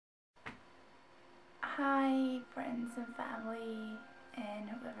Hi friends and family and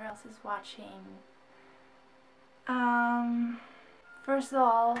whoever else is watching. First of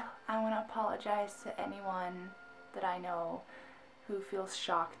all, I want to apologize to anyone that I know who feels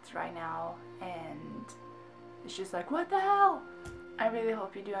shocked right now and it's just like, what the hell? I really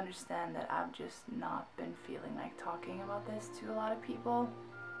hope you do understand that I've just not been feeling like talking about this to a lot of people.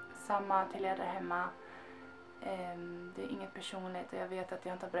 Samma till er där hemma. Det är inget personligt och jag vet att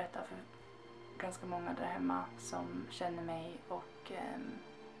jag inte har berättat för ganska många där hemma som känner mig och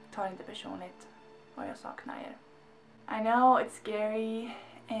tar inte personligt vad jag saknar er. I know it's scary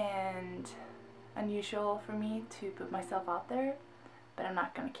and unusual for me to put myself out there, but I'm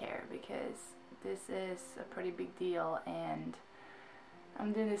not gonna care because this is a pretty big deal and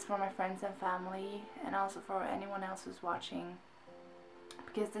I'm doing this for my friends and family and also for anyone else who's watching,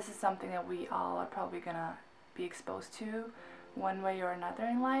 because this is something that we all are probably gonna be exposed to one way or another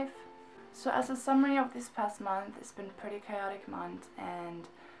in life. So as a summary of this past month, it's been a pretty chaotic month, and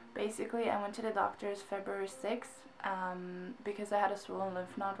basically I went to the doctor's February 6th because I had a swollen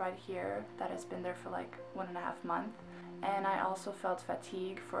lymph node right here that has been there for like 1.5 months, and I also felt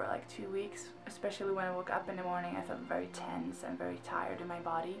fatigue for like 2 weeks, especially when I woke up in the morning. I felt very tense and very tired in my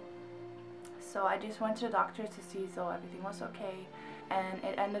body. So I just went to the doctor to see so everything was okay, and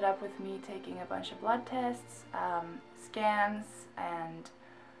it ended up with me taking a bunch of blood tests, scans, and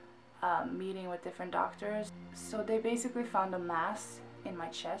meeting with different doctors. So they basically found a mass in my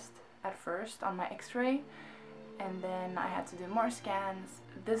chest at first on my x-ray, and then I had to do more scans.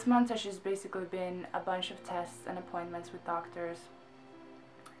 This month has just basically been a bunch of tests and appointments with doctors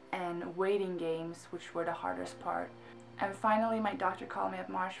and waiting games, which were the hardest part. And finally my doctor called me up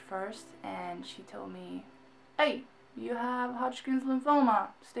March 1st and she told me, hey, you have Hodgkin's lymphoma,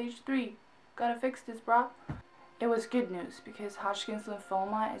 stage 3, gotta fix this, brah. It was good news because Hodgkin's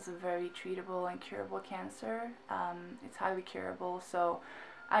lymphoma is a very treatable and curable cancer. It's highly curable, so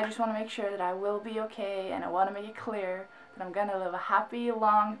I just want to make sure that I will be okay, and I want to make it clear that I'm gonna live a happy,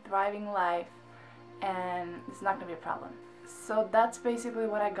 long, thriving life and it's not gonna be a problem. So that's basically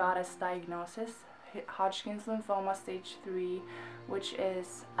what I got as diagnosis. Hodgkin's lymphoma stage 3, which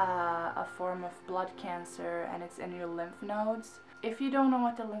is a form of blood cancer, and it's in your lymph nodes. If you don't know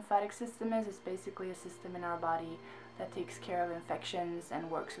what the lymphatic system is, it's basically a system in our body that takes care of infections and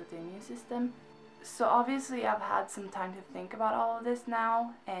works with the immune system. So obviously I've had some time to think about all of this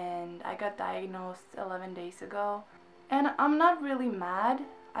now, and I got diagnosed 11 days ago. And I'm not really mad.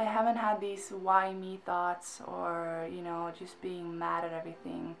 I haven't had these why me thoughts or, you know, just being mad at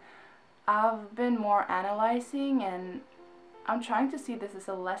everything. I've been more analyzing, and I'm trying to see this as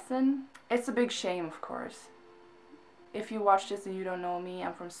a lesson. It's a big shame, of course. If you watch this and you don't know me,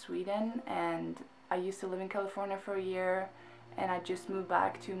 I'm from Sweden and I used to live in California for a year, and I just moved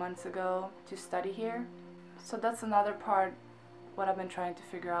back 2 months ago to study here. So that's another part, what I've been trying to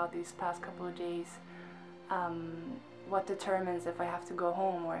figure out these past couple of days. What determines if I have to go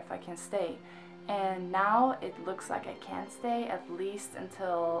home or if I can stay. And now it looks like I can't stay, at least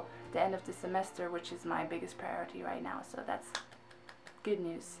until the end of the semester, which is my biggest priority right now. So that's good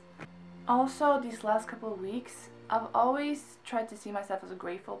news. Also, these last couple of weeks, I've always tried to see myself as a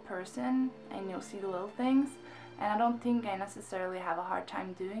grateful person, and you'll see the little things, and I don't think I necessarily have a hard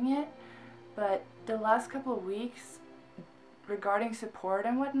time doing it, but the last couple of weeks regarding support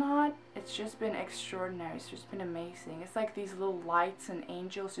and whatnot, it's just been extraordinary. It's just been amazing. It's like these little lights and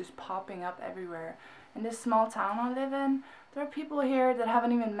angels just popping up everywhere. In this small town I live in, there are people here that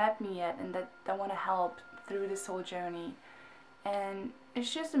haven't even met me yet and that want to help through this whole journey. And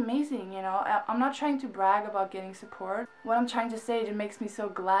it's just amazing, you know. I'm not trying to brag about getting support. What I'm trying to say, it makes me so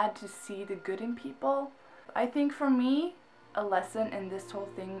glad to see the good in people. I think for me, a lesson in this whole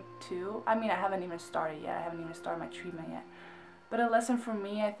thing too, I mean, I haven't even started yet. I haven't even started my treatment yet. But a lesson for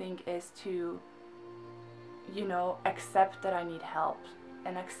me, I think, is to, you know, accept that I need help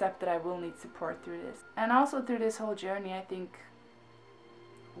and accept that I will need support through this. And also through this whole journey, I think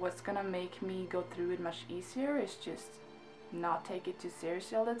what's gonna make me go through it much easier is just not take it too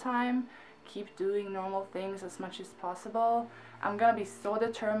seriously all the time, keep doing normal things as much as possible. I'm gonna be so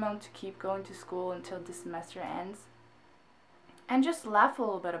determined to keep going to school until this semester ends, and just laugh a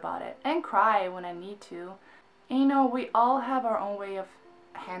little bit about it and cry when I need to. And you know, we all have our own way of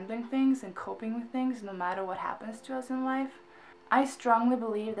handling things and coping with things no matter what happens to us in life. I strongly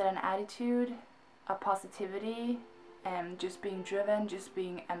believe that an attitude, a positivity, and just being driven, just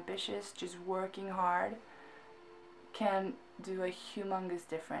being ambitious, just working hard can do a humongous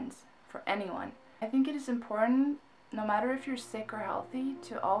difference for anyone. I think it is important, no matter if you're sick or healthy,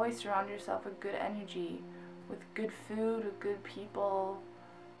 to always surround yourself with good energy, with good food, with good people,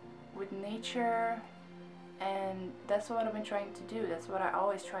 with nature, And that's what I've been trying to do. That's what I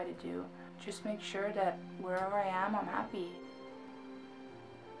always try to do. Just make sure that wherever I am, I'm happy.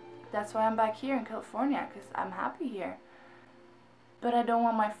 That's why I'm back here in California, because I'm happy here. But I don't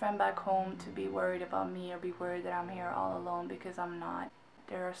want my friend back home to be worried about me or be worried that I'm here all alone, because I'm not.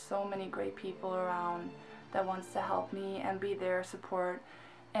 There are so many great people around that wants to help me and be their support.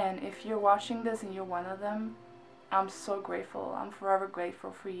 And if you're watching this and you're one of them, I'm so grateful. I'm forever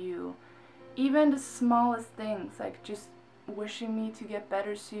grateful for you. Even the smallest things, like just wishing me to get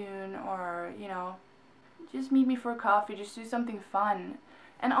better soon, or, you know, just meet me for coffee, just do something fun.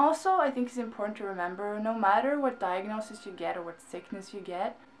 And also, I think it's important to remember, no matter what diagnosis you get or what sickness you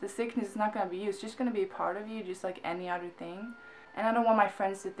get, the sickness is not going to be you. It's just going to be a part of you, just like any other thing. And I don't want my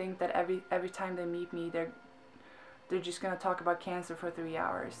friends to think that every time they meet me, they're just going to talk about cancer for 3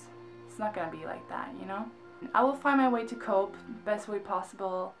 hours. It's not going to be like that, you know? I will find my way to cope the best way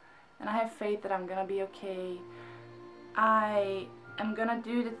possible. And I have faith that I'm going to be okay. I am going to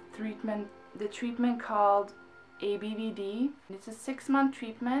do the treatment called ABVD. It's a 6-month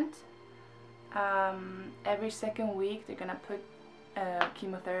treatment. Every second week they're gonna put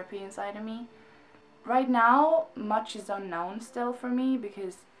chemotherapy inside of me. Right now, much is unknown still for me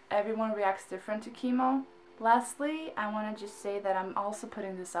because everyone reacts different to chemo. Lastly, I want to just say that I'm also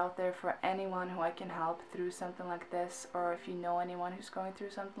putting this out there for anyone who I can help through something like this, or if you know anyone who's going through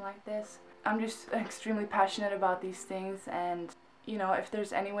something like this. I'm just extremely passionate about these things, and you know, if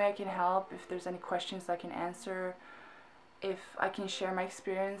there's any way I can help, if there's any questions I can answer, if I can share my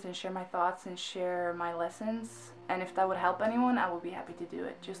experience and share my thoughts and share my lessons, and if that would help anyone, I would be happy to do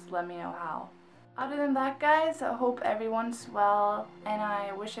it. Just let me know how. Other than that, guys, I hope everyone's well, and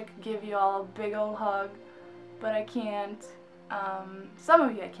I wish I could give you all a big old hug, but I can't. Some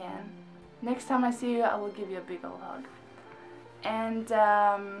of you I can. Next time I see you, I will give you a big old hug. And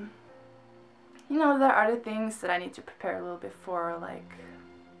you know, there are other things that I need to prepare a little bit for, like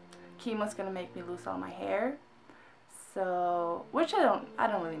chemo's gonna make me lose all my hair, so which I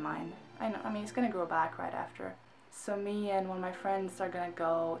don't really mind. I mean, it's gonna grow back right after. So me and one of my friends are gonna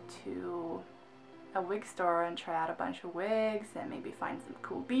go to a wig store and try out a bunch of wigs and maybe find some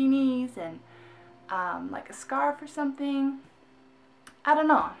cool beanies and like a scarf or something. I don't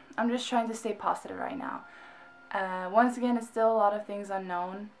know. I'm just trying to stay positive right now. Once again, it's still a lot of things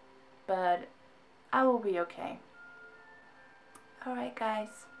unknown, but I will be okay. Alright guys,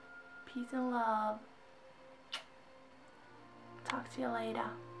 peace and love. Talk to you later.